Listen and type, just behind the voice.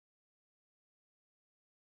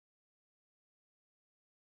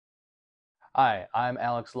Hi, I'm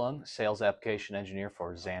Alex Lung, Sales Application Engineer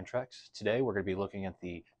for Xantrex. Today we're going to be looking at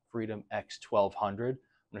the Freedom X1200. I'm going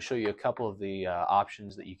to show you a couple of the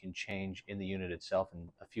options that you can change in the unit itself and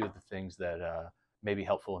a few of the things that may be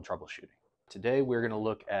helpful in troubleshooting. Today we're going to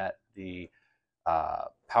look at the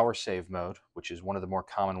power save mode, which is one of the more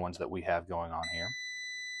common ones that we have going on here.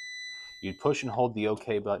 You push and hold the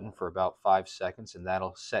OK button for about 5 seconds and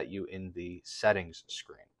that'll set you in the settings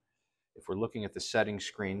screen. If we're looking at the settings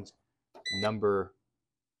screen, number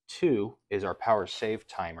 2 is our power save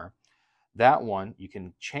timer. That one, you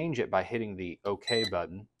can change it by hitting the OK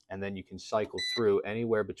button, and then you can cycle through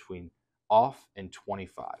anywhere between off and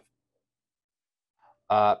 25.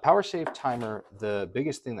 Power save timer, the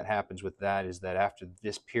biggest thing that happens with that is that after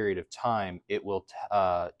this period of time, it will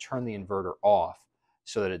turn the inverter off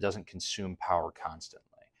so that it doesn't consume power constantly.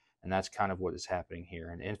 And that's kind of what is happening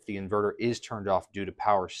here. And if the inverter is turned off due to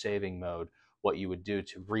power saving mode, what you would do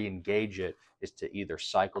to re-engage it is to either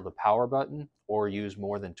cycle the power button or use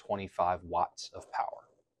more than 25 watts of power.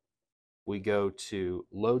 We go to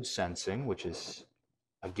load sensing, which is,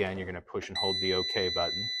 again, you're going to push and hold the OK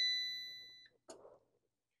button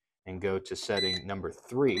and go to setting number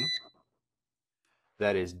 3.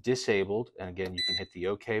 That is disabled, and again, you can hit the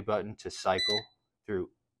OK button to cycle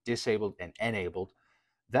through disabled and enabled.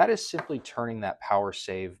 That is simply turning that power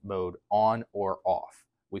save mode on or off.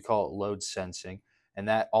 We call it load sensing, and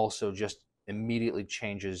that also just immediately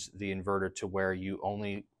changes the inverter to where you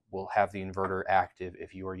only will have the inverter active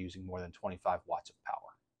if you are using more than 25 watts of power.